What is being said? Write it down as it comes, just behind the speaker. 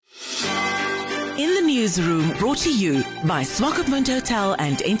In the Newsroom, brought to you by Swakopmund Hotel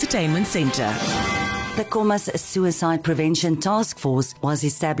and Entertainment Centre. The Khomas Suicide Prevention Task Force was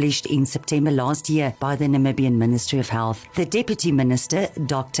established in September last year by the Namibian Ministry of Health. The Deputy Minister,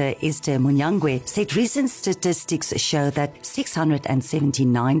 Dr. Esther Muinjangue, said recent statistics show that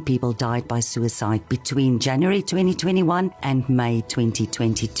 679 people died by suicide between January 2021 and May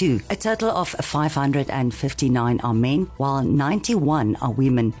 2022. A total of 559 are men, while 91 are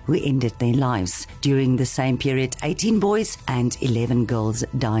women who ended their lives. During the same period, 18 boys and 11 girls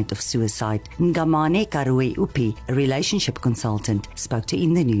died of suicide. Ngamane Karuaihe-Upi, a relationship consultant, spoke to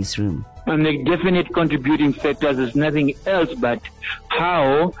In The Newsroom. And the definite contributing factors is nothing else but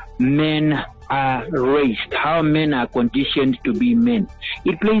how men are raised, how men are conditioned to be men.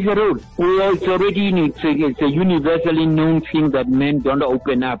 It plays a role. It's a universally known thing that men don't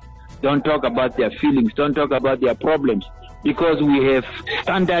open up, don't talk about their feelings, don't talk about their problems, because we have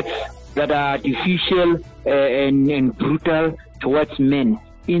standards that are artificial and brutal towards men,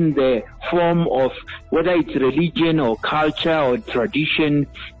 in the form of whether it's religion or culture or tradition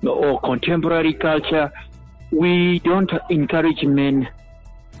or contemporary culture. We don't encourage men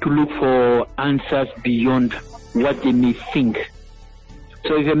to look for answers beyond what they may think.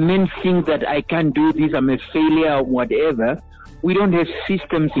 So if a man thinks that I can't do this, I'm a failure or whatever, we don't have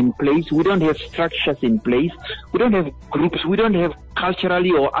systems in place, we don't have structures in place, we don't have groups, we don't have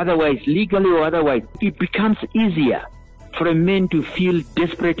culturally or otherwise, legally or otherwise. It becomes easier for a man to feel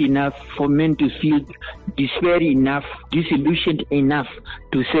desperate enough, for men to feel despair enough, disillusioned enough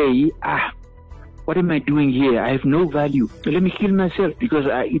to say, what am I doing here? I have no value. So let me kill myself because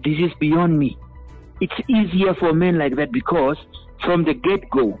this is beyond me. It's easier for men like that because from the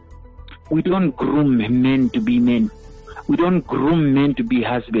get-go, we don't groom men to be men. We don't groom men to be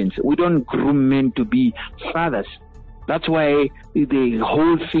husbands. We don't groom men to be fathers. That's why the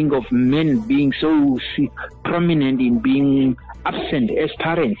whole thing of men being so prominent in being absent as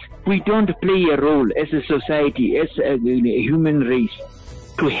parents. We don't play a role as a society, as a human race,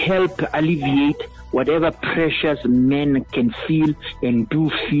 to help alleviate whatever pressures men can feel and do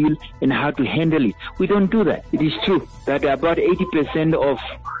feel and how to handle it. We don't do that. It is true that about 80% of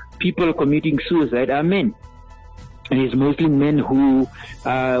people committing suicide are men. And it's mostly men who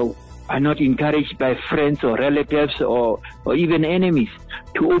are not encouraged by friends or relatives or even enemies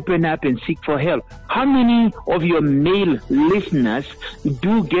to open up and seek for help. How many of your male listeners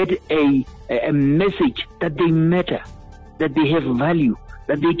do get a message that they matter, that they have value,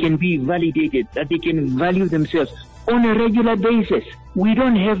 that they can be validated, that they can value themselves on a regular basis? We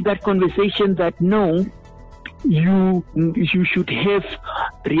don't have that conversation that no, you should have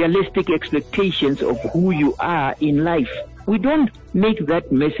realistic expectations of who you are in life. We don't make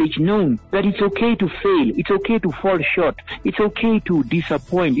that message known, that it's okay to fail, it's okay to fall short, it's okay to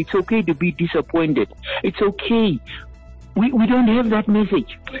disappoint, it's okay to be disappointed, it's okay. We don't have that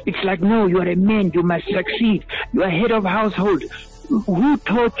message. It's like, no, you are a man, you must succeed, you are head of household. Who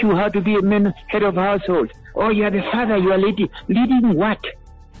taught you how to be a man, head of household? Oh, you are the father, you are leading. Leading what?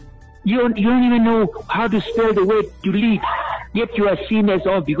 You don't even know how to spell the word to lead, yet you are seen as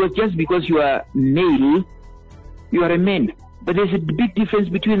just because you are male, you are a man. But there's a big difference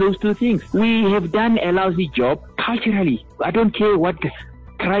between those two things. We have done a lousy job culturally. I don't care what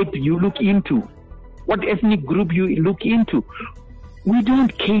tribe you look into, what ethnic group you look into. We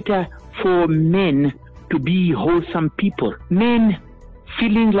don't cater for men to be wholesome people. Men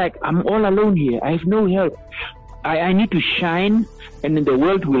feeling like I'm all alone here, I have no help. I need to shine and then the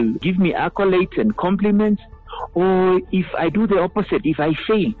world will give me accolades and compliments. Or if I do the opposite, if I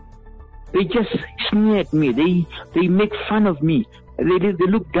fail, they just sneer at me. They make fun of me. They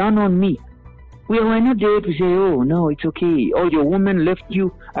look down on me. We're not there to say, oh, no, it's okay. Oh, your woman left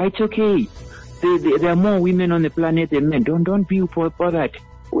you. It's okay. There are more women on the planet than men. Don't be for that.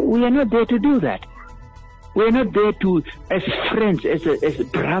 We are not there to do that. We are not there to, as friends, as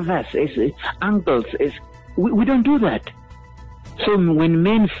brothers, as uncles, we don't do that. So when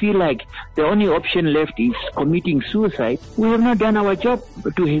men feel like the only option left is committing suicide, we have not done our job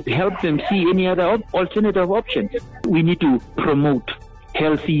to help them see any other alternative options. We need to promote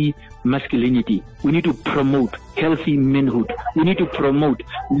healthy masculinity. We need to promote healthy manhood. We need to promote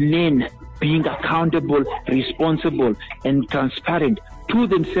men being accountable, responsible, and transparent to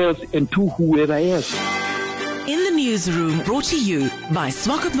themselves and to whoever else. In the Newsroom, brought to you by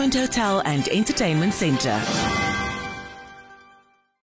Swakopmund Hotel and Entertainment Centre.